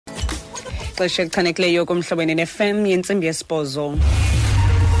Ixesha elichanekileyo kumhlobene ne-FM yentsimbi yesibhozo.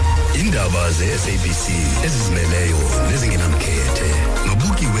 Indaba ze-SABC ezizimeleyo nezingenamkhethe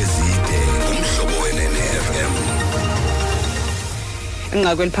nobuki wezide kumhlobene ne-FM.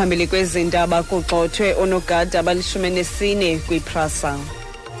 Inqaku eliphambili kwezi ndaba kugxothwe onogada abali-14 kwi-PRASA.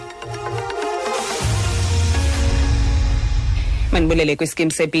 Manibulele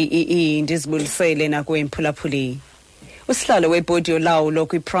kwiskimu se-BEE ndizibulisele nakwemphulaphuli. Usihlalo webhodi yolawulo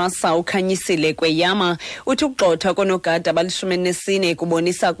kwi-PRASA uKhanyisile Kweyama uthi ukugxothwa konogada abali-14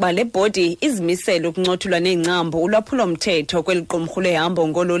 kubonisa ukuba le bhodi izimisele ukuncothula neengcambu ulwaphulo mthetho kweliqumrhu leehamboi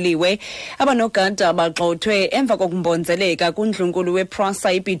ngooLoliwe. Abanogada bagxothwe emva kokumbonzeleka kundlunkulu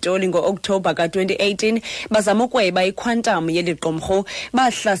we-PRASA iPitoli ngo-Okthobha ka-2018 bazama ukweba ikhwantam yeliqumrhu.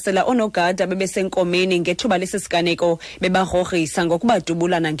 Bahlasela onogada bebesenkomeni ngethuba lesisiganeko bebagrogrisa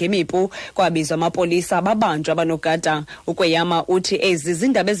ngokubadubulana ngemipu. Kwabizwa amapolisa babanjwa abanogada. Ukweyama uthi ezi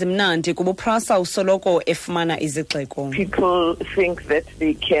zindaba ezimnandi kuba uPRASA usoloko efumana izigxeko. People think that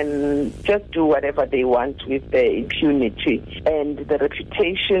they can just do whatever they want with their impunity, and the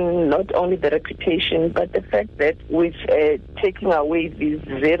reputation, not only the reputation, but the fact that with taking away these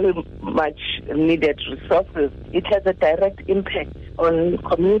very much needed resources, it has a direct impact on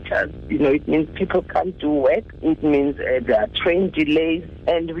commuters. You know, it means people can't do work, it means there are train delays,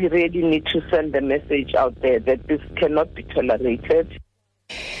 and we really need to send the message out there that this cannot be tolerated.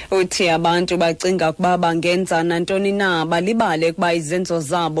 Uthi abantu bacinga ukuba bangenza nantoni na balibale ukuba izenzo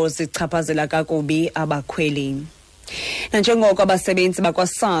zabo zichaphazela kakubi abakhweli. Nanjengoko abasebenzi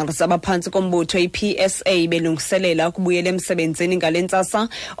bakwa-SARS abaphantsi kombutho i-PSA belungiselela ukubuyela emsebenzini ngale ntsasa,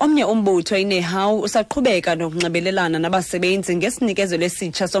 omnye umbutho ineehamboi usaqhubeka nokunxibelelana nabasebenzi ngesinikezelo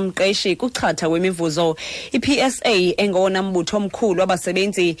esitsha somqeshi kuchatha wemivuzo. I-PSA engowona mbutho omkhulu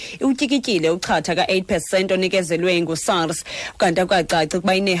wabasebenzi iwutyikityile uchatha ka-8% onikezelwe ngu-SARS, kanti akukacaci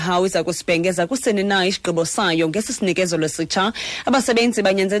ukuba ineehamboi iza kusibhengeza kusini na isigqibo sayo ngesi sinikezelo sitsha. Abasebenzi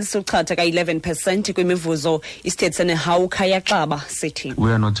banyanzelisa uchatha ka-11% kwimivuzo.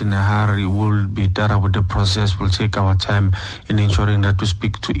 We are not in a hurry. We'll be thorough with the process. We'll take our time in ensuring that we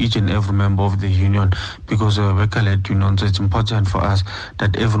speak to each and every member of the union, because worker-led unions, it's important for us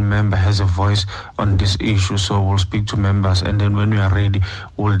that every member has a voice on this issue. So we'll speak to members, and then when we are ready,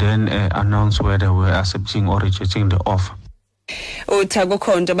 we'll then announce whether we're accepting or rejecting the offer. Utha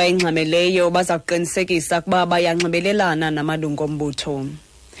kukho nto bayingxameleyo baza kuqinisekisa ukuba bayanxibelelana namalungu ombutho.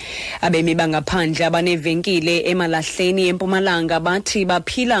 Abemi bangaphandle abanevenkile emalahleni eMpumalanga bathi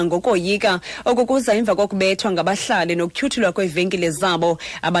baphila ngokoyika okukuza emva kokubethwa ngabahlali nokutyhuthulwa kweevenkile zabo.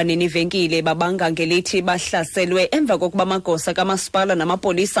 Abanini venkile babanga ngelithi bahlaselwe emva kokuba amagosa kamasipala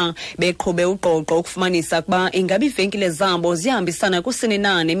namapolisa beqhube uqoqo ukufumanisa ukuba ingabi ivenkile zabo zihambisana kusini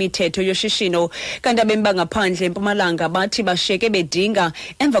na nemithetho yoshishino. Kanti abemi bangaphandle eMpumalanga bathi bashiyeke bedinga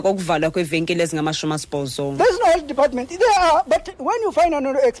emva kokuvalwa kweevenkile ezingamashumi-8. There's no health department. There are, but when you find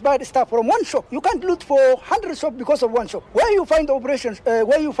an expired stuff from one shop, you can't loot for 100 shops because of one shop. Where you find the operations,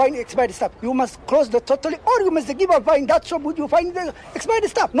 where you find expired stuff, you must close the totally, or you must give a fine that shop which you find the expired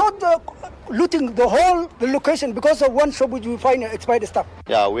stuff, not looting the whole location because of one shop which you find expired stuff.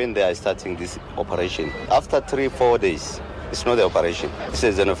 Yeah, when they are starting this operation, after 3-4 days, it's not the operation. It's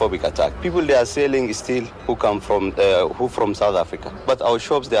a xenophobic attack. People they are selling steel who come from from South Africa, but our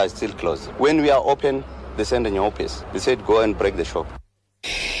shops they are still closed. When we are open, they send in your office. They said go and break the shop.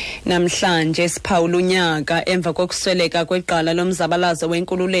 Namhlanje siphawula unyaka emva kokusweleka kweqala lomzabalazo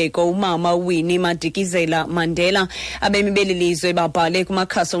wenkululeko umama Winnie Madikizela Mandela. Abemi belilizwe babhale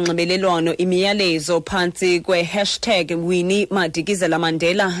kumakhasi onxibelelwano imiyalezo phantsi kwe #Winnie Madikizela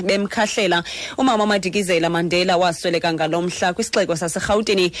Mandela bemkhahlela. Umama Madikizela Mandela wasweleka ngalomhla kwisixeko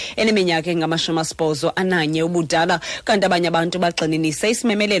saseRhawutini eneminyaka engama-81 ubudala, kanti abanye abantu bagxininise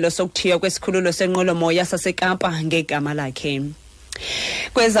isimemelelo sokuthiywa kwesikhululo senqwelomoya saseKapa ngegama lakhe.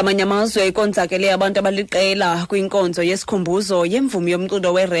 Kwezamanye amazwe ikonzakele abantu abaliqela kwinkonzo yesikhumbuzo yemvumi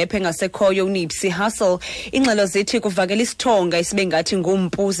yomculo werap engasekhoyo uNipsey Hussle. Ingxelo zithi kuvakela isithonga isibe ngathi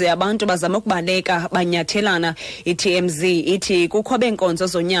ngumpuze abantu bazama ukubaleka banyathelana. iTMZ ithi kukho benkonzo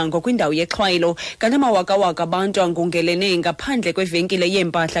zonyango kwindawo yexhwayelo, kanti amawakawaka abantu angungelene ngaphandle kwevenkile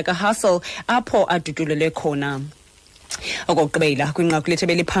yeempahla kaHussle apho adudulele khona. Okugqibela kwinqaku lethu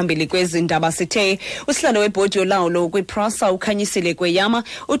Eliphambili kwezi ndaba sithe usihlalo webhodi yolawulo kwi-PRASA uKhanyisile Kweyama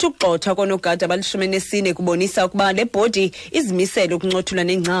uthi ukugxothwa konogada abali-14 kubonisa ukuba le bhodi izimisele ukuncothula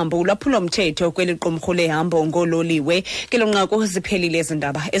neengcambu ulwaphulo mthetho kweliqumrhu leehamboi ngooLoliwe. Kelo nqaku ziphelile ezi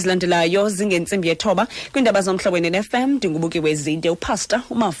ndaba. Ezilandelayo zingentsimbi yethoba kwindaba zomhlobene ne-FM. Ndingubuki wezide, upastor,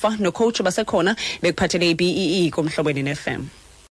 umafa nocoach basekhona bekuphathele iBEE kumhlobene ne-FM.